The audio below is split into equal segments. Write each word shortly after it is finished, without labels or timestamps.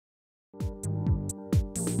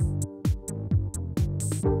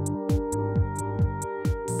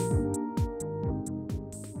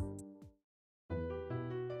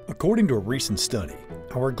According to a recent study,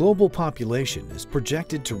 our global population is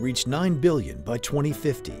projected to reach 9 billion by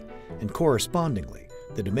 2050, and correspondingly,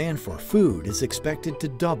 the demand for food is expected to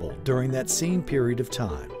double during that same period of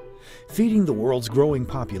time. Feeding the world's growing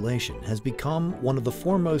population has become one of the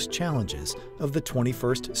foremost challenges of the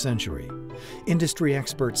 21st century. Industry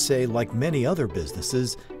experts say, like many other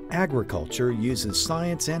businesses, agriculture uses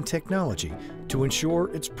science and technology to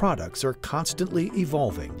ensure its products are constantly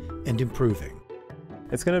evolving and improving.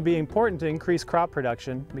 It's going to be important to increase crop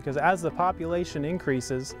production because as the population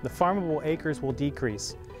increases, the farmable acres will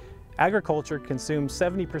decrease. Agriculture consumes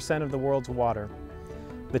 70% of the world's water.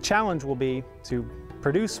 The challenge will be to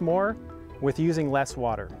produce more with using less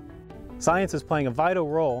water. Science is playing a vital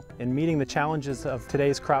role in meeting the challenges of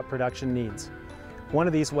today's crop production needs. One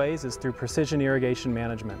of these ways is through precision irrigation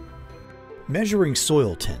management. Measuring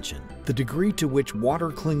soil tension, the degree to which water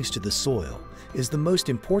clings to the soil, is the most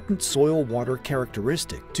important soil-water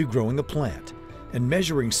characteristic to growing a plant, and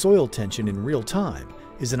measuring soil tension in real time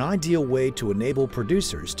is an ideal way to enable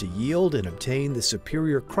producers to yield and obtain the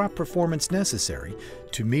superior crop performance necessary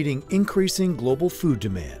to meeting increasing global food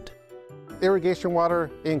demand. Irrigation water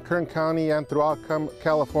in Kern County and throughout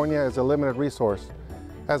California is a limited resource.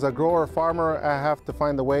 As a grower farmer, I have to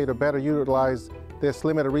find a way to better utilize this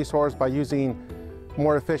limited resource by using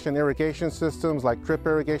more efficient irrigation systems like drip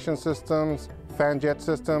irrigation systems, fan jet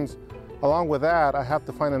systems. Along with that, I have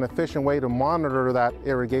to find an efficient way to monitor that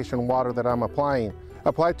irrigation water that I'm applying.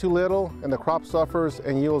 Apply too little and the crop suffers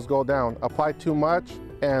and yields go down. Apply too much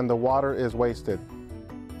and the water is wasted.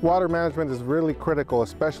 Water management is really critical,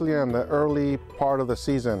 especially in the early part of the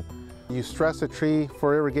season. You stress a tree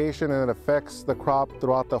for irrigation and it affects the crop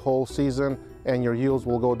throughout the whole season and your yields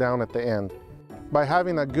will go down at the end. By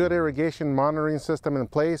having a good irrigation monitoring system in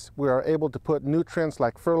place, we are able to put nutrients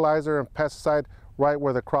like fertilizer and pesticide right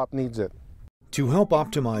where the crop needs it. To help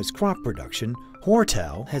optimize crop production,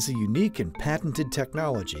 Hortau has a unique and patented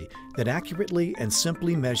technology that accurately and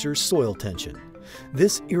simply measures soil tension.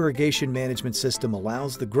 This irrigation management system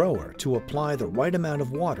allows the grower to apply the right amount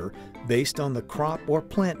of water based on the crop or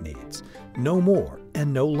plant needs, no more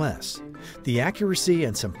and no less. The accuracy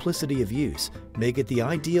and simplicity of use make it the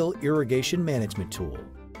ideal irrigation management tool.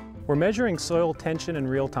 We're measuring soil tension in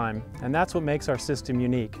real time, and that's what makes our system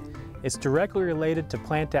unique. It's directly related to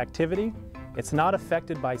plant activity. It's not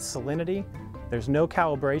affected by salinity. There's no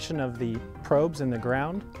calibration of the probes in the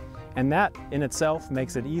ground, and that in itself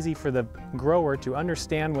makes it easy for the grower to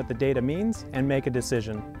understand what the data means and make a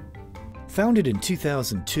decision. Founded in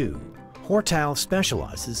 2002, Hortau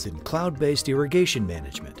specializes in cloud-based irrigation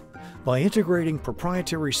management. By integrating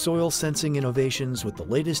proprietary soil sensing innovations with the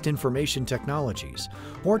latest information technologies,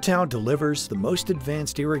 Hortau delivers the most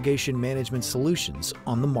advanced irrigation management solutions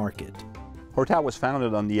on the market. Hortau was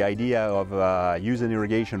founded on the idea of using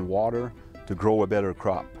irrigation water to grow a better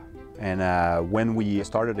crop. And when we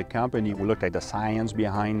started the company, we looked at the science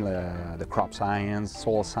behind the crop science,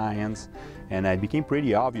 soil science, and it became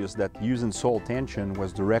pretty obvious that using soil tension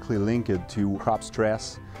was directly linked to crop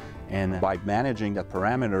stress. And by managing that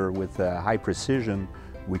parameter with high precision,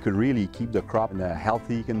 we could really keep the crop in a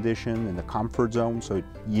healthy condition, in the comfort zone, so it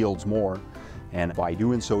yields more. And by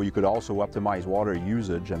doing so, you could also optimize water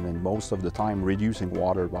usage, and then most of the time reducing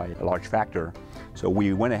water by a large factor. So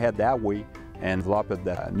we went ahead that way and developed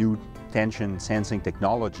the new tension sensing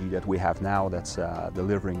technology that we have now that's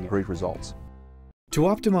delivering great results. To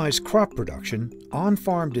optimize crop production,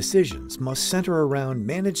 on-farm decisions must center around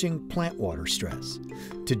managing plant water stress.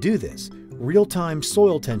 To do this, real-time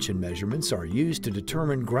soil tension measurements are used to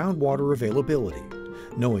determine groundwater availability.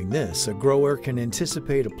 Knowing this, a grower can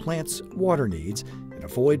anticipate a plant's water needs and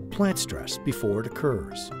avoid plant stress before it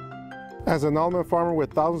occurs. As an almond farmer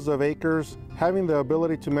with thousands of acres, having the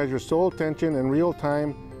ability to measure soil tension in real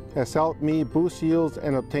time has helped me boost yields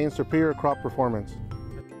and obtain superior crop performance.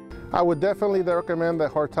 I would definitely recommend the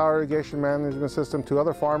Hortau irrigation management system to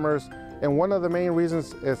other farmers, and one of the main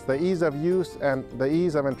reasons is the ease of use and the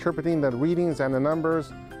ease of interpreting the readings and the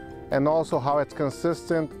numbers, and also how it's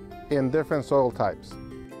consistent in different soil types.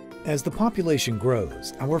 As the population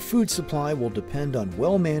grows, our food supply will depend on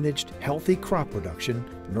well-managed, healthy crop production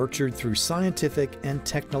nurtured through scientific and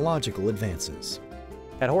technological advances.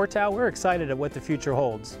 At Hortau, we're excited at what the future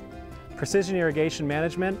holds. Precision irrigation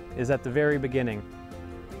management is at the very beginning.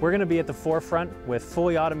 We're going to be at the forefront with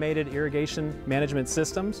fully automated irrigation management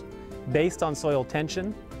systems based on soil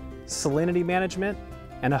tension, salinity management,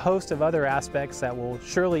 and a host of other aspects that will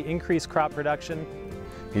surely increase crop production.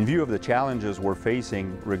 In view of the challenges we're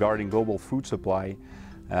facing regarding global food supply,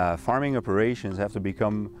 farming operations have to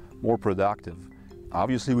become more productive.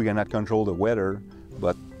 Obviously, we cannot control the weather,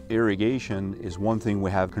 but Irrigation is one thing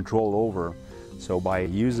we have control over. So by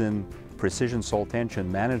using precision soil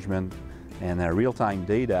tension management and real-time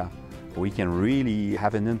data, we can really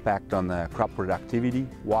have an impact on the crop productivity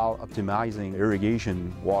while optimizing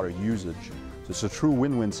irrigation water usage. So it's a true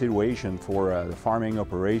win-win situation for the farming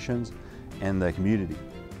operations and the community.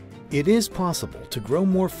 It is possible to grow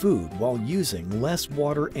more food while using less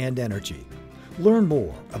water and energy. Learn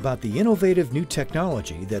more about the innovative new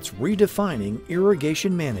technology that's redefining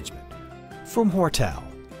irrigation management. From Hortau,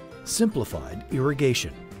 Simplified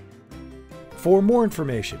Irrigation. For more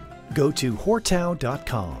information, go to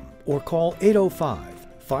hortau.com or call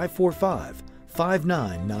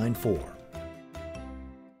 805-545-5994.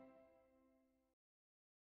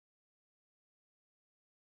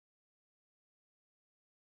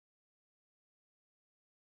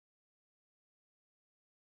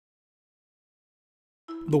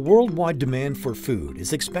 The worldwide demand for food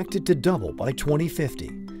is expected to double by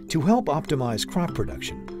 2050. To help optimize crop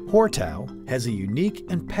production, Hortau has a unique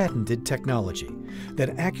and patented technology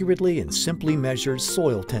that accurately and simply measures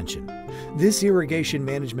soil tension. This irrigation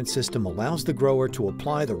management system allows the grower to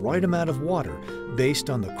apply the right amount of water based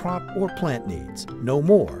on the crop or plant needs, no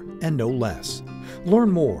more and no less. Learn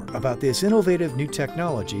more about this innovative new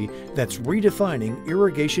technology that's redefining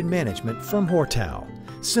irrigation management from Hortau,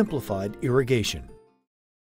 Simplified Irrigation.